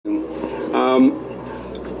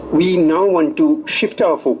We now want to shift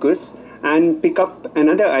our focus and pick up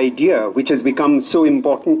another idea which has become so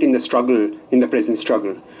important in the struggle, in the present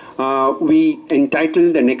struggle. We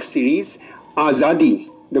entitled the next series, Azadi,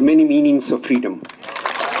 the Many Meanings of Freedom.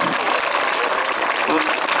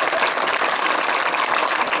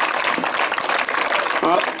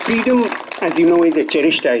 Freedom, as you know, is a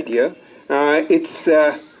cherished idea. It's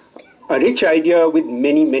a rich idea with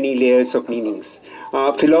many, many layers of meanings.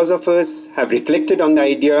 Philosophers have reflected on the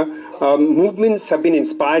idea. Movements have been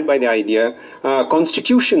inspired by the idea.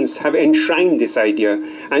 Constitutions have enshrined this idea.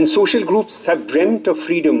 And social groups have dreamt of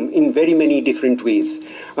freedom in very many different ways.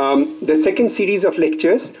 The second series of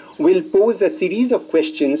lectures will pose a series of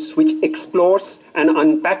questions which explores and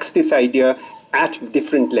unpacks this idea at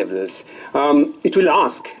different levels. It will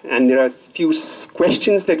ask, and there are a few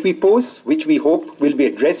questions that we pose, which we hope will be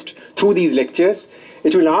addressed through these lectures.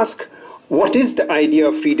 It will ask, what is the idea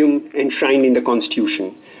of freedom enshrined in the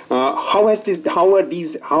Constitution? How has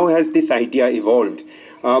this idea evolved?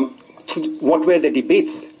 What were the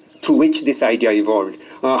debates through which this idea evolved?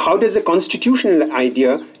 How does the constitutional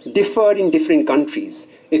idea differ in different countries?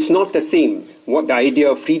 It's not the same. What the idea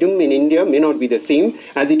of freedom in India may not be the same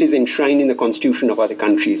as it is enshrined in the constitution of other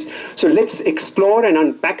countries. So let's explore and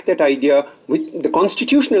unpack that idea with the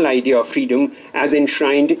constitutional idea of freedom as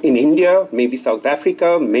enshrined in India, maybe South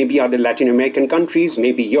Africa, maybe other Latin American countries,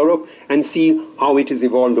 maybe Europe, and see how it has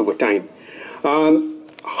evolved over time.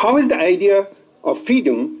 How has the idea of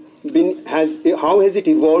freedom how has it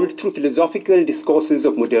evolved through philosophical discourses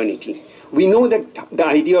of modernity? We know that the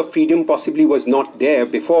idea of freedom possibly was not there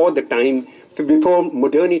before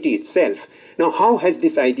modernity itself. Now, how has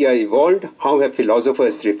this idea evolved? How have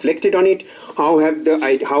philosophers reflected on it? How has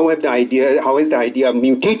the idea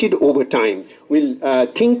mutated over time? We'll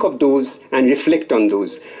think of those and reflect on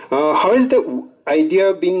those. How has the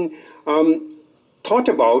idea been thought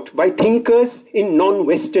about by thinkers in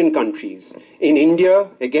non-Western countries, in India,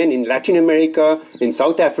 again in Latin America, in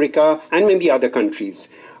South Africa, and maybe other countries?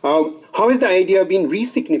 How has the idea been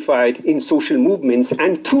re-signified in social movements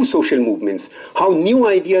and through social movements? How new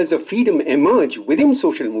ideas of freedom emerge within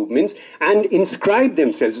social movements and inscribe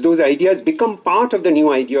themselves. Those ideas become part of the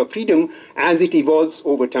new idea of freedom as it evolves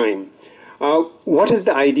over time. What has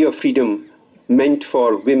the idea of freedom meant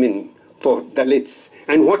for women, for Dalits?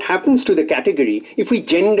 And what happens to the category if we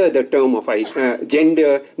gender the term of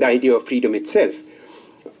gender the idea of freedom itself?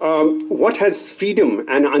 What has freedom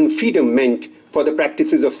and unfreedom meant for the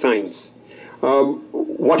practices of science?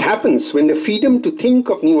 What happens when the freedom to think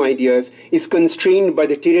of new ideas is constrained by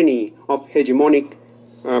the tyranny of hegemonic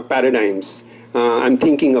paradigms? I'm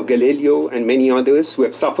thinking of Galileo and many others who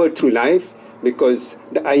have suffered through life because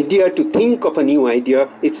the idea to think of a new idea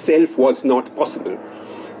itself was not possible.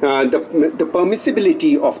 The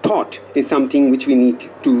permissibility of thought is something which we need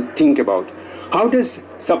to think about. How does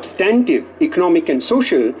substantive economic and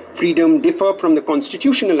social freedom differ from the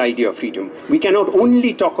constitutional idea of freedom? We cannot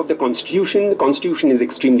only talk of the Constitution. The Constitution is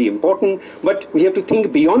extremely important, but we have to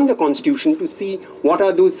think beyond the Constitution to see what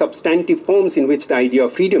are those substantive forms in which the idea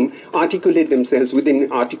of freedom articulates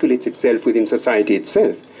itself within society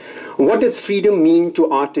itself. What does freedom mean to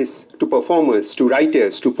artists, to performers, to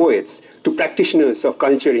writers, to poets, to practitioners of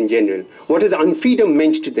culture in general? What has unfreedom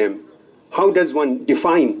meant to them? How does one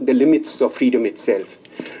define the limits of freedom itself?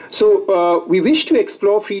 So we wish to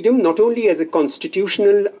explore freedom not only as a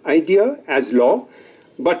constitutional idea, as law,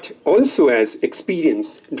 but also as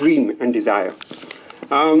experience, dream, and desire.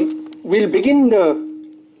 We'll begin the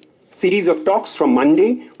series of talks from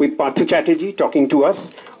Monday with Partha Chatterjee talking to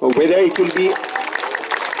us, whether it will be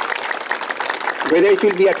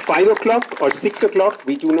at 5 o'clock or 6 o'clock,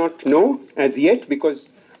 we do not know as yet,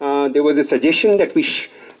 because there was a suggestion that we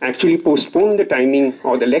actually postpone the timing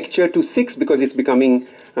or the lecture to 6 because it's becoming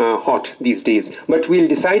hot these days. But we'll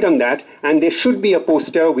decide on that, and there should be a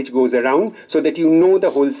poster which goes around so that you know the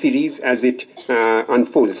whole series as it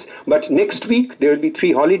unfolds. But next week there will be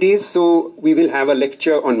 3 holidays, so we will have a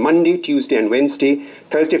lecture on Monday, Tuesday, and Wednesday.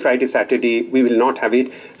 Thursday, Friday, Saturday we will not have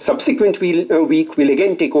it. Subsequent week will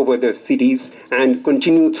again take over the series and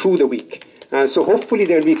continue through the week. So hopefully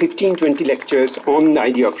there will be 15-20 lectures on the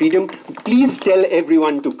idea of freedom. Please tell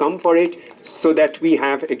everyone to come for it so that we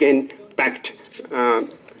have again packed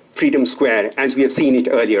Freedom Square as we have seen it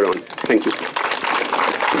earlier on. Thank you.